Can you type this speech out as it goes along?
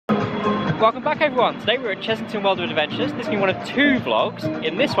Welcome back everyone. Today we're at Chessington World of Adventures. This is going to be one of two vlogs.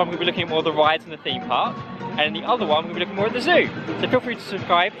 In this one we'll be looking at more of the rides in the theme park, and in the other one we'll be looking more at the zoo. So feel free to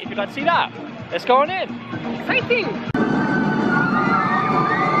subscribe if you'd like to see that. Let's go on in. Exciting!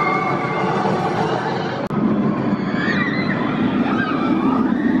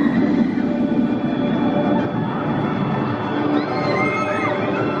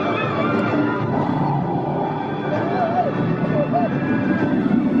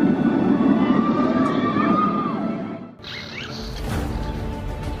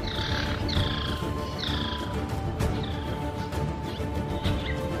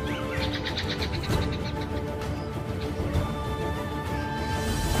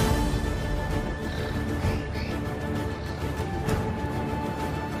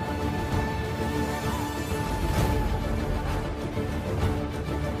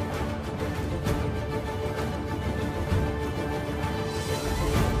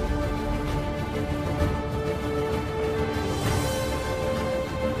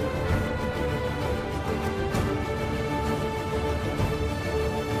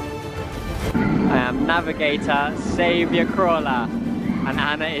 I am navigator Saviour Crawler, and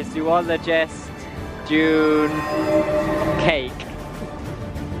Anna is zoologist June Cake.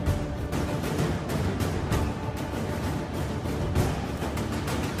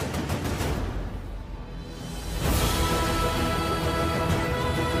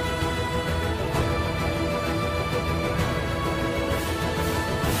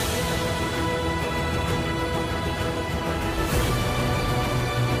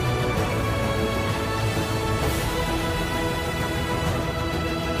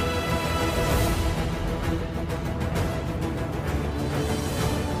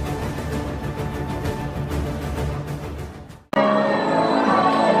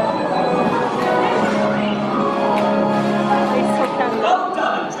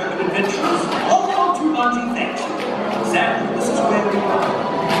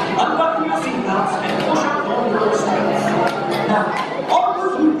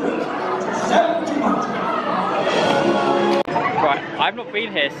 I've not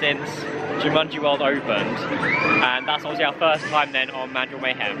been here since Jumanji World opened, and that's obviously our first time then on Mandrill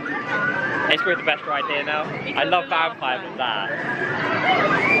Mayhem. It's really the best ride here now. I love Vampire with that.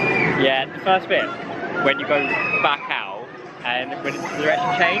 Yeah, the first bit, when you go back out, and when the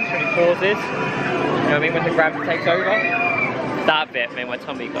direction change, when it pauses, you know what I mean, when the gravity takes over, that bit made my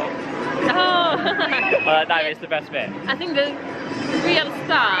tummy go. Oh! That is the best bit. I think the real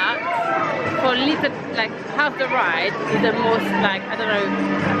start for little, like half the ride is the most, like, I don't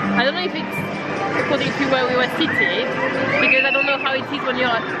know if it's according to where we were sitting, because I don't know how it is when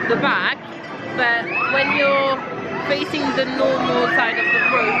you're at the back, but when you're facing the normal side of the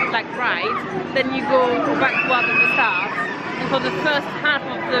road, like right, then you go backward at the start, and for the first half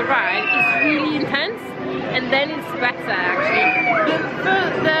of the ride it's really intense, and then it's better actually. The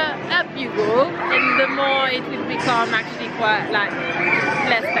further up you go, and the more it will become actually quite like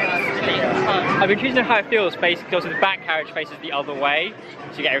less tense, I think. I've been curious to know how it feels basically because the back carriage faces the other way,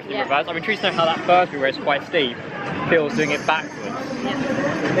 so you get everything reversed. I've been curious to know how that first bit, where it's quite steep, feels doing it backwards.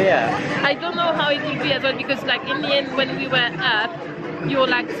 Yeah. I don't know how it will be as well, because like in the end when we were up, you were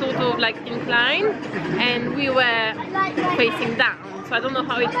like sort of like inclined and we were facing down, so I don't know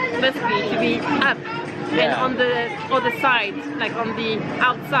how it must be to be up. And on the other side, like on the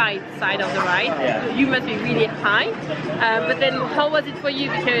outside side of the ride, you must be really high. But then how was it for you,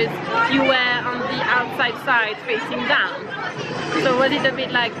 because you were on the outside side facing down? So was it a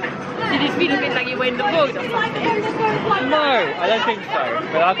bit like, did it feel a bit like you were in the void or something? No, I don't think so.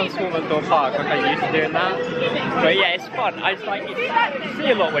 But I've done Swarmers Park, I'm kind of used to doing that. But yeah, it's fun. I just like, you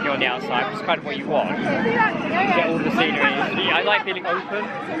see a lot when you're on the outside, which is kind of what you want. You get all the scenery. I like feeling open.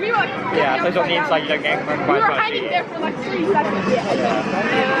 Yeah, I suppose on the inside you don't get quite as much.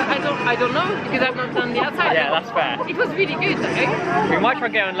 I don't know, because I've not done the outside. Yeah, that's fair. It was really good though. We might try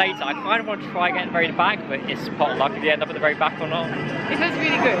and get on later. I kind of want to try and get at the very back, but it's pot luck if you end up at the very back or not. It was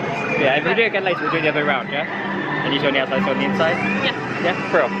really good. Yeah, if we do it again later, we'll do it the other way around, yeah? And you do on the outside, so on the inside? Yeah.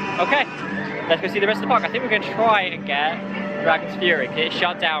 Yeah, bro. Okay, let's go see the rest of the park. I think we're going to try and get Dragon's Fury. It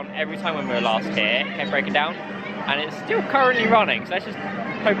shut down every time when we were last here. It kept breaking down, and it's still currently running, so let's just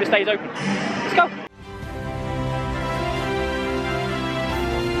hope it stays open. Let's go!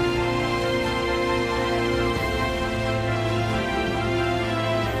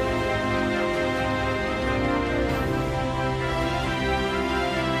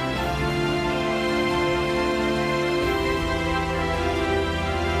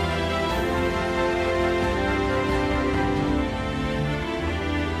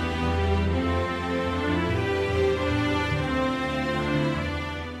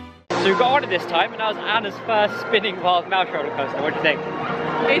 So we got on it this time, and that was Anna's first spinning wild mouse roller coaster. What do you think?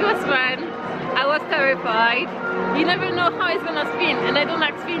 It was fun. I was terrified. You never know how it's gonna spin, and I don't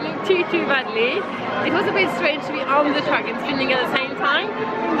like spinning too badly. It was a bit strange to be on the track and spinning at the same time,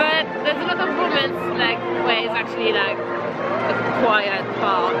 but there's a lot of moments like where it's actually like a quiet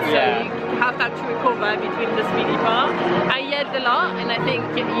part, so you have time to recover between the spinny part. I yelled a lot, and I think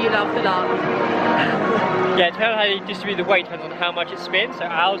you laughed a lot. Yeah, it depends on how you distribute the weight, depends on how much it spins. So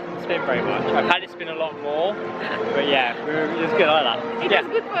ours didn't spin very much. I've had it spin a lot more, but yeah, it was good like that. It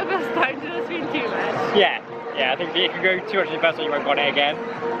was good for the first time to not spin too much. Yeah, I think if you go too much in the first one, you won't want it again.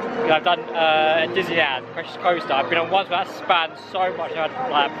 Because I've done Disneyland, Precious Coaster. I've been on once where that spanned so much I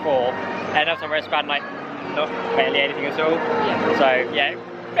had like before, and another time where it spanned like not barely anything at all. Yeah. So yeah, it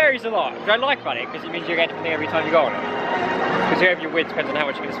varies a lot. Which I like about it because it means you get different thing every time you go on it. Because whoever you're with depends on how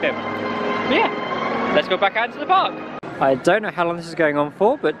much you're going to spin. But yeah, let's go back out into the park. I don't know how long this is going on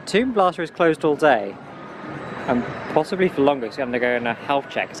for, but Tomb Blaster is closed all day. And possibly for longer, because I'm going to go on a health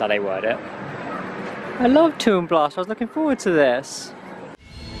check, is how they word it. I love Tomb Blaster, I was looking forward to this.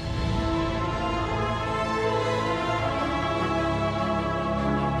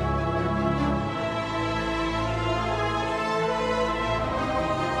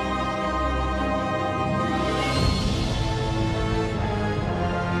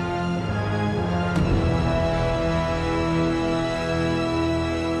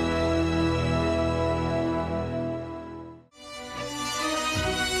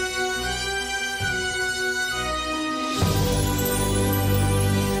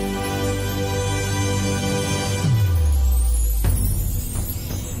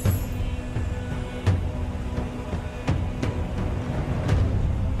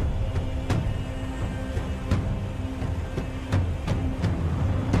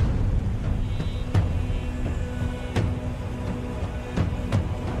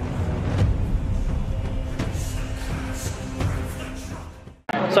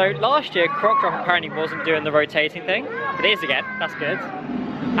 So last year, Croc Drop apparently wasn't doing the rotating thing, but it is again, that's good.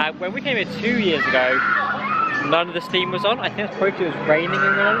 When we came here 2 years ago, none of the steam was on. I think it's probably because it was raining in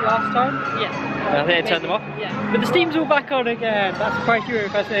the last time. Yeah. I think they turned them off. Yeah. But the steam's all back on again. That's quite cute,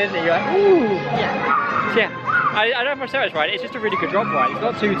 isn't it? You're like, ooh! Yeah. So yeah. I don't have much to say it's right. It's just a really good drop ride. It's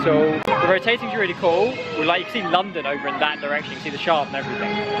not too tall. The rotating's really cool. Like you can see London over in that direction. You can see the sharp and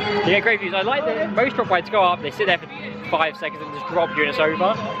everything. You get great views. I like that most drop rides go up. They sit there for 5 seconds and just drop you and it's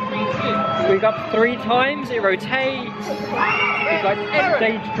over. We go up 3 times. It rotates. It's like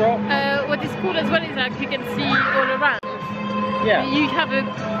stage drop. What is cool as well is like you can see all around. Yeah. You have a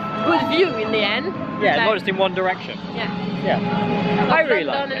good view in the end. Yeah, like, not just in one direction. Yeah. Yeah. I really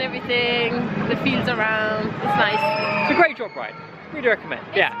like it. And everything, the fields around, it's nice. It's a great drop ride. Really recommend.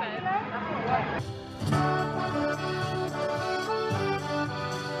 Yeah.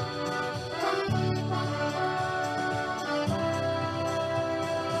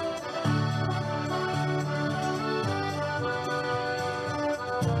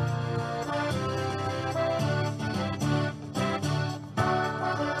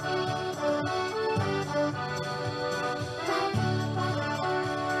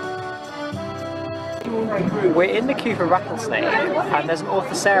 We're in the queue for Rattlesnake, and there's an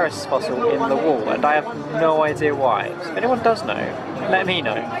Orthoceras fossil in the wall, and I have no idea why. So if anyone does know, let me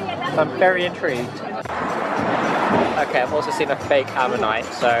know. I'm very intrigued. Okay, I've also seen a fake ammonite,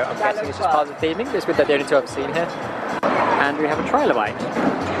 so I'm guessing it's just part of the theming. It's good that the only 2 I've seen here. And we have a trilobite.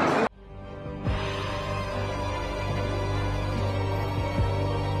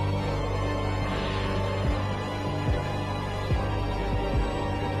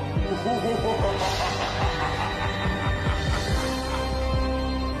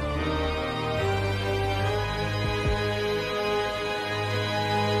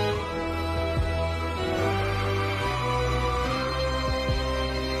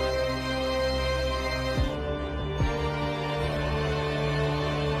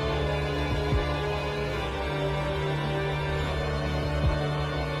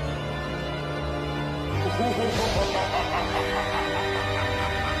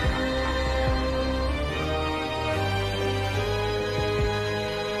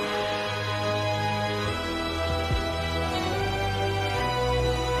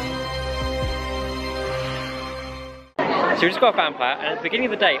 So we just got a vampire, and at the beginning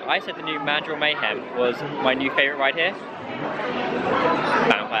of the day, I said the new Mandrill Mayhem was my new favourite ride here.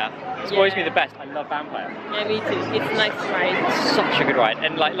 Vampire. It's always been the best. I love Vampire. Yeah, me too. It's a nice ride. It's such a good ride.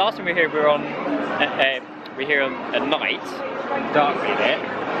 And like last time we were here, we were on at night, dark a bit,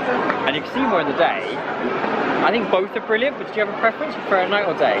 and you can see more in the day. I think both are brilliant, but did you have a preference for a night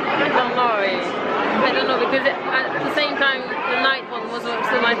or day? I don't know. I don't know, because at the same time the night one was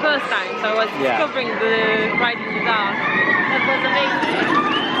also my first time, so I was discovering the ride in the dark. That was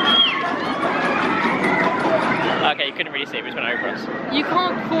amazing. Okay, you couldn't really see it, it just went over us. You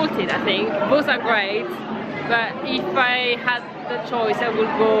can't fault it, I think. Both are great, but if I had the choice, I would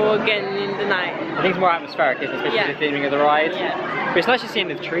go again in the night. I think it's more atmospheric, isn't it? Especially the theming of the ride. Yeah. But it's nice to see in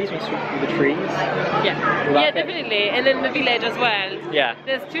the trees, when you swing through the trees. Yeah, yeah, definitely. And then the village as well. Yeah.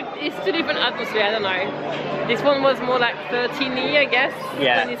 It's two different atmosphere, I don't know. This one was more like 13y, I guess,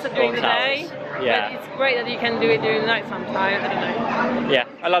 when it's during the day. Yeah. But it's great that you can do it during the night sometime, I don't know. Yeah,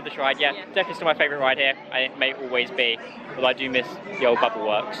 I love this ride, Definitely still my favourite ride here, and it may always be, although I do miss the old Bubble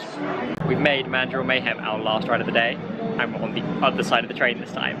Works. We've made Mandrill Mayhem our last ride of the day, and we're on the other side of the train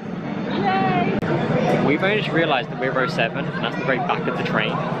this time. Yay! We've only just realised that we're row 7, and that's the very back of the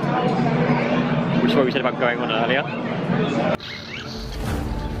train, which is what we said about going on earlier.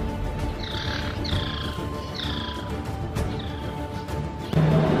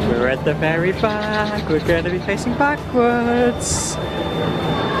 We're at the very back, we're going to be facing backwards.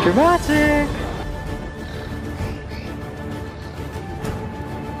 Dramatic!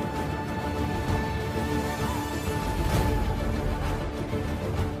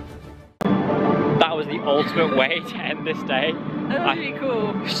 That was the ultimate way to end this day. That was really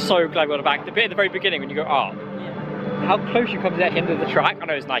cool. So glad we got it back. The bit at the very beginning when you go up, how close you come to that end of the track. I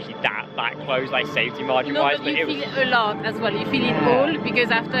know it's not actually that close, like safety margin wise, but but you it was... feel it a lot as well. You feel it all,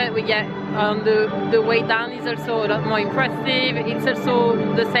 because after we get the way down is also a lot more impressive. It's also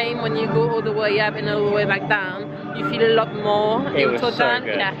the same when you go all the way up and all the way back down. You feel a lot more It in was total. so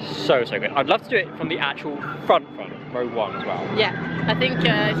good. Yeah. So good. I'd love to do it from the actual front, row 1 as well. Yeah, I think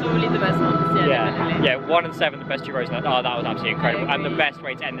it's probably the best ones. Definitely. Yeah, 1 and 7, the best 2 rows. Oh, that was absolutely incredible, and the best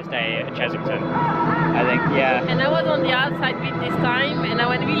way to end this day at Chessington. I think, And I was on the outside bit this time, and I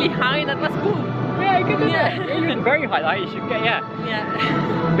went really high. That was cool. Yeah, good to you were very high, like you should get,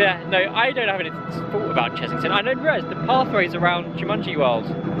 Yeah. No, I don't have any thought about Chessington. I didn't realise the pathways around Jumanji World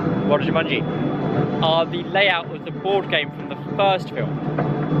of Jumanji, are the layout of the board game from the first film,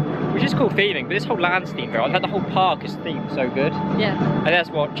 which is called theming, but this whole land's themed very well. Like the whole park is themed so good. Yeah. And that's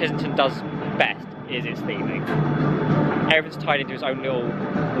what Chessington does best, is its theming. Everything's tied into its own little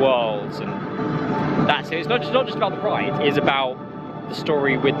worlds, and that's it. It's not just about the ride, it's about the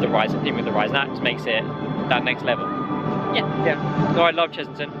story with the rides, the theme with the rides, and that just makes it that next level. Yeah. No, I love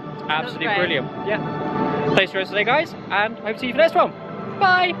Chessington. It's absolutely brilliant. Yeah. Thanks for us today, guys, and hope to see you for the next one.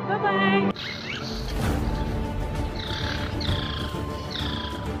 Bye. Bye bye.